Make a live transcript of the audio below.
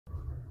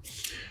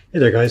Hey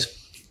there guys,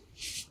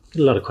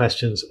 get a lot of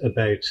questions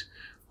about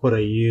what I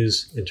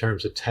use in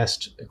terms of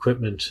test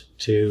equipment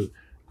to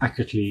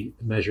accurately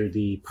measure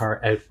the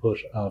PAR output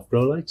of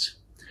grow lights.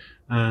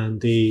 And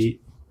the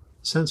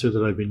sensor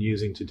that I've been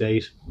using to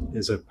date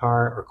is a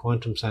PAR or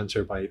quantum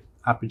sensor by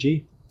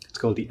Apogee. It's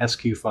called the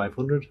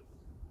SQ500.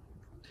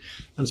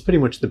 And it's pretty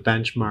much the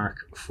benchmark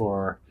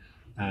for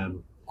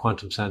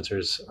quantum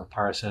sensors or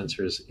PAR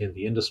sensors in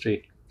the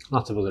industry.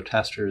 Lots of other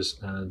testers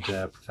and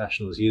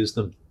professionals use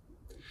them.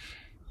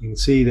 You can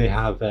see they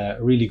have a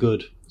really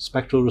good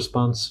spectral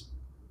response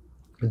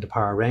in the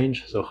PAR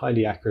range, so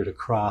highly accurate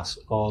across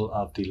all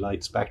of the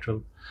light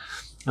spectrum.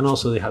 And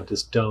also they have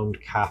this domed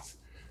cap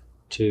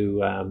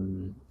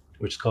to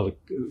which is called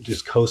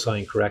just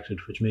cosine corrected,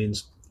 which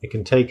means it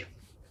can take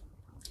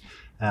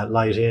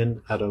light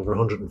in at over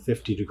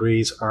 150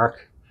 degrees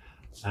arc,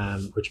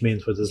 which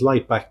means where there's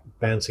light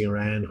bouncing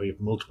around, where you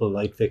have multiple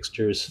light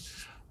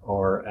fixtures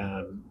or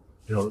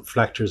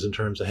reflectors in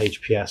terms of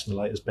HPS and the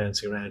light is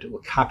bouncing around, it will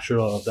capture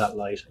all of that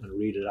light and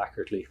read it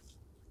accurately.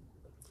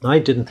 I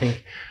didn't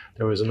think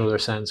there was another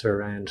sensor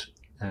around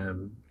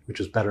which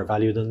was better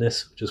value than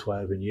this, which is why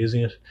I've been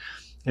using it.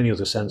 Any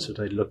other sensors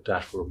I looked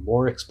at were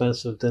more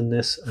expensive than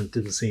this and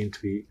didn't seem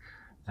to be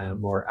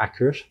more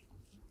accurate.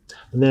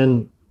 And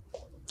then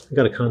I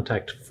got a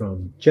contact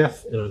from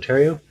Jeff in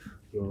Ontario,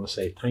 who I want to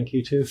say thank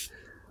you to.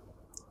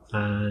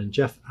 And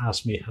Jeff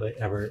asked me had I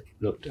ever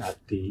looked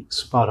at the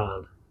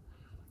SpotOn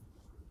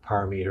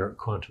PAR meter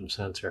quantum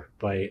sensor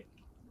by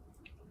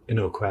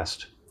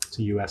Innoquest. It's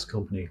a US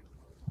company.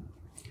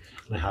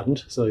 And I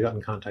hadn't, so I got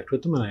in contact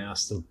with them and I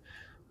asked them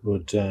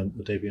would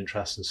they be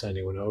interested in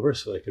sending one over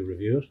so I could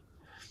review it.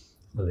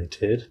 And they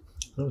did.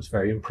 I was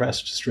very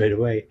impressed straight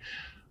away.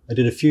 I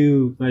did a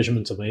few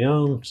measurements of my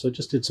own, so I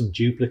just did some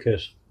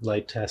duplicate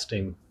light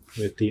testing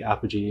with the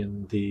Apogee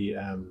and the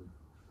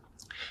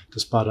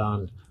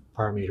SpotOn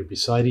PAR meter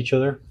beside each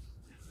other,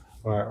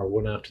 or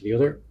one after the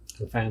other,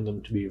 and found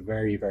them to be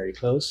very, very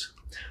close.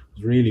 I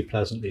was really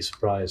pleasantly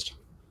surprised.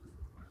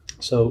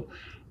 So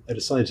I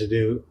decided to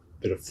do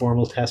a bit of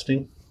formal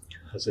testing,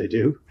 as I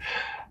do,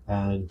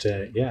 and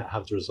yeah,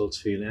 have the results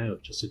for you now,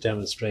 just to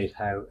demonstrate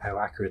how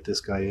accurate this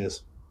guy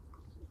is.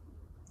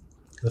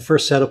 The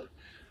first setup,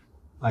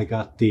 I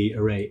got the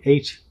Array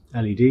 8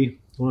 LED. I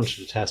wanted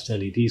to test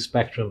LED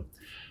spectrum,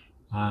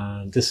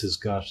 and this has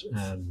got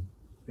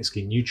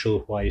basically neutral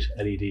white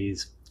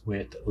LEDs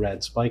with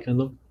red spike on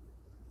them.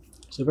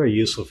 So very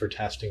useful for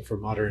testing for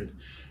modern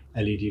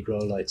LED grow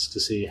lights to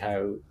see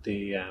how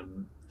the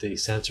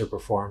sensor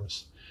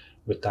performs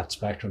with that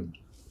spectrum.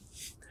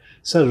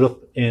 Set it up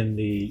in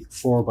the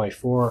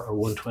 4x4 or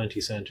 120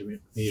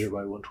 centimeter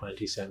by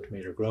 120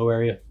 centimeter grow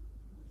area.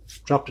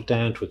 Dropped it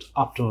down to its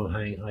optimum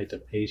hanging height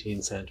of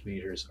 18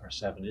 centimeters or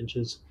 7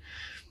 inches.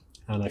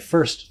 And I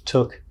first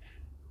took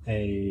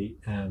a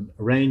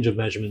range of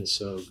measurements,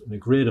 so in a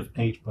grid of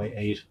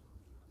 8x8,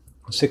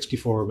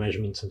 64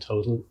 measurements in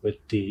total with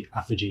the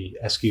Apogee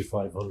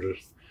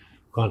SQ500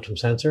 quantum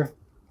sensor.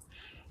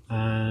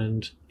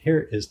 And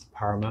here is the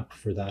PAR map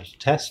for that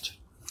test.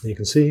 And you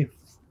can see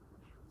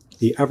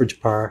the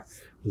average PAR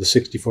with the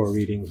 64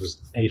 readings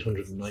was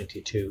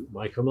 892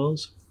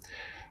 micromoles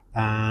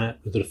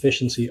with an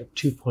efficiency of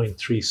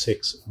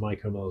 2.36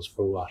 micromoles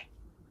per watt.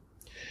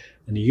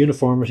 And the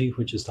uniformity,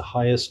 which is the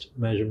highest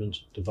measurement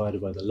divided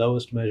by the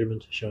lowest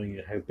measurement, showing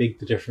you how big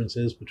the difference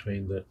is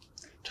between the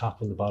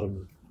top and the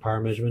bottom PAR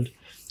measurement,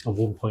 of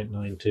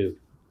 1.92.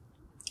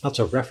 That's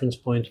our reference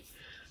point.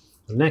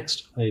 And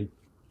next, I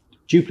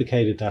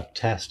duplicated that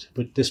test,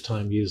 but this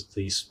time used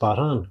the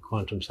SpotOn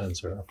quantum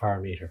sensor, or PAR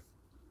meter.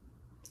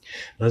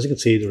 And as you can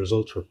see, the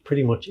results were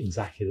pretty much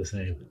exactly the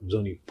same. It was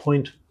only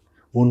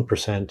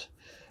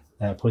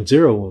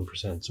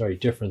 0.01%, sorry,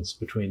 difference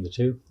between the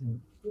two,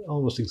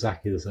 almost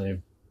exactly the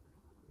same.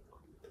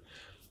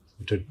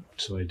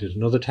 So I did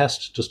another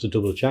test just to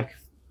double check.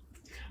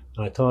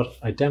 And I thought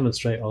I'd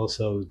demonstrate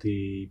also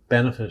the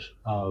benefit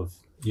of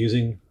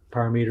using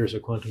PAR meters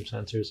or quantum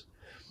sensors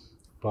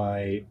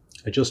by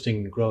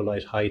adjusting grow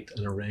light height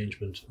and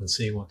arrangement and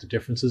seeing what the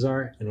differences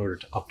are in order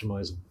to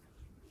optimize them.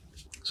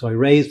 So I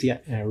raised the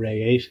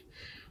Array 8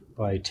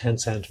 by 10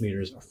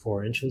 centimeters or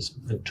 4 inches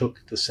and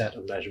took the set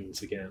of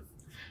measurements again.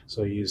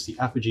 So I used the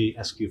Apogee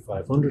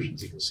SQ500,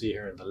 as you can see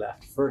here on the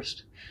left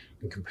first,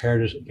 and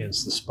compared it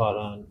against the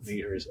SpotOn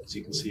meters, as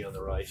you can see on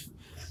the right,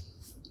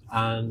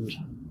 and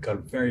got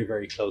very,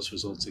 very close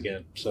results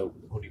again. So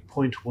only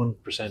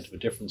 0.1% of a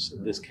difference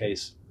in this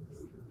case.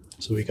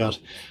 So we got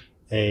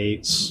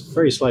a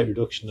very slight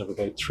reduction of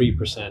about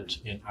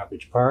 3% in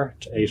average PAR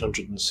to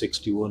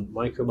 861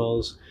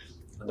 micromoles,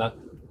 and that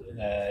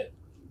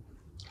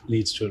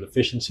leads to an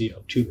efficiency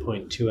of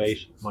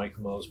 2.28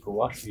 micromoles per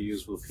watt for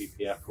usable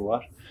ppf per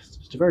watt.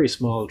 Just a very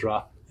small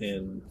drop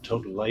in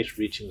total light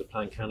reaching the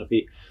plant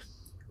canopy,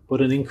 but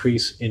an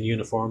increase in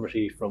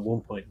uniformity from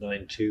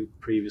 1.92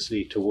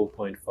 previously to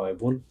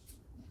 1.51.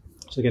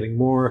 So getting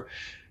more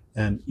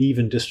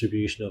even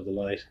distribution of the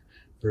light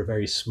for a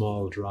very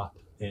small drop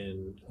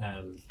in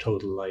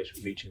total light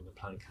reaching the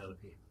plant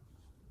canopy.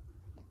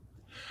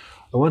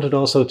 I wanted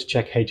also to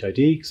check HID,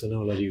 because I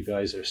know a lot of you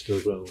guys are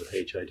still growing with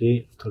HID.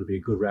 I thought it'd be a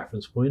good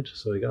reference point.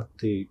 So I got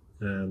the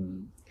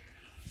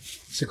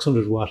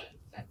 600 watt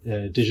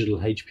digital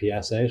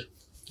HPS out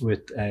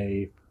with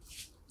a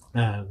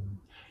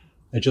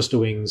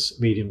Adjust-A-Wings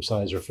medium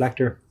size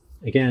reflector.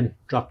 Again,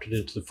 dropped it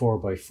into the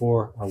 4x4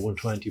 or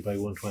 120 by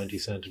 120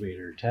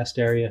 centimeter test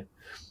area,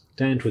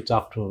 down to its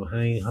optimum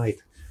hanging height,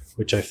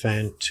 which I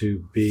found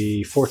to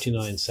be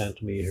 49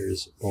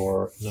 centimeters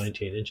or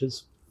 19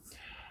 inches.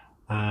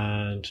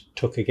 And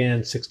took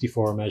again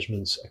 64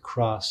 measurements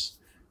across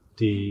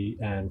the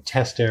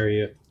test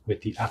area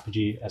with the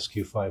Apogee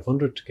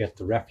SQ500 to get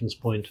the reference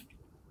point,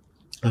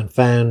 and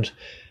found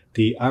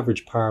the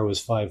average PAR was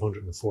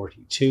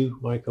 542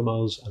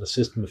 micromoles and a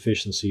system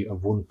efficiency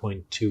of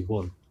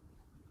 1.21.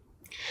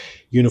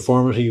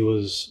 Uniformity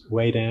was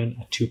way down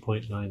at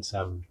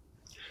 2.97.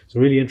 So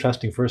really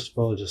interesting, first of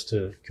all, just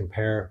to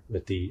compare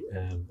with the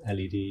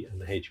LED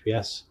and the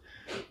HPS.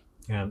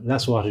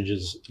 Less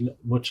wattages,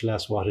 much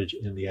less wattage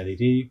in the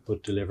LED,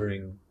 but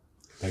delivering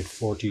about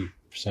 40%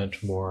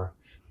 more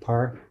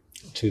PAR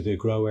to the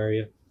grow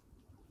area.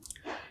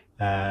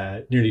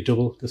 Nearly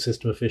double the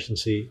system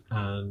efficiency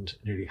and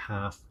nearly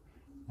half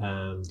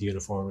the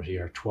uniformity,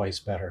 or twice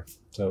better.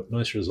 So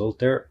nice result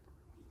there.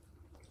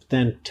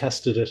 Then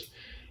tested it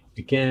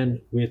again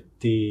with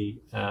the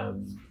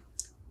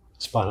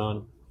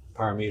SpotOn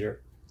PAR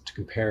meter to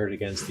compare it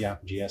against the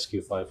Apogee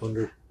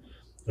SQ500,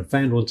 and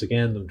found once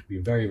again them to be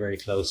very, very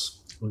close,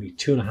 only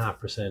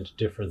 2.5%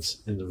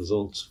 difference in the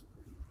results.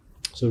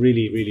 So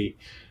really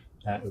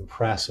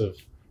impressive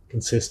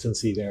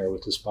consistency there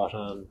with the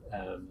SpotOn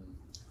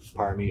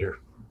PAR meter.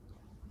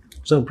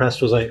 So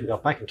impressed was I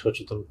got back in touch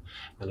with them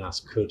and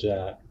asked could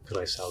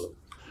I sell them,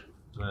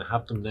 and I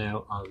have them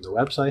now on the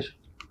website.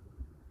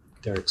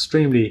 They're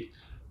extremely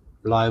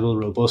reliable,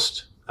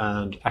 robust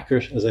and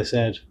accurate, as I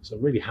said, so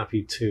I'm really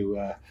happy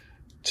to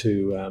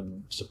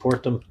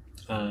support them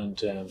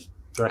and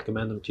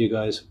recommend them to you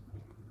guys.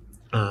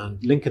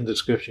 And link in the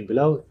description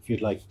below if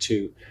you'd like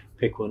to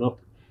pick one up.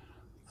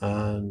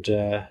 And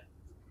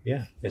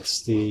yeah,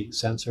 it's the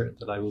sensor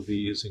that I will be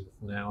using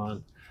from now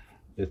on.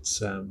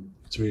 It's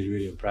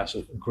really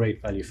impressive,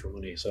 great value for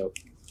money. So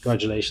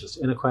congratulations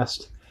to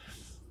Innoquest,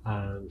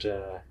 and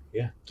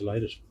yeah,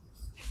 delighted.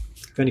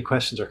 If any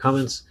questions or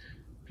comments,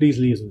 please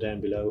leave them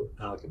down below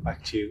and I'll get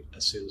back to you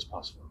as soon as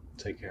possible.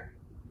 Take care.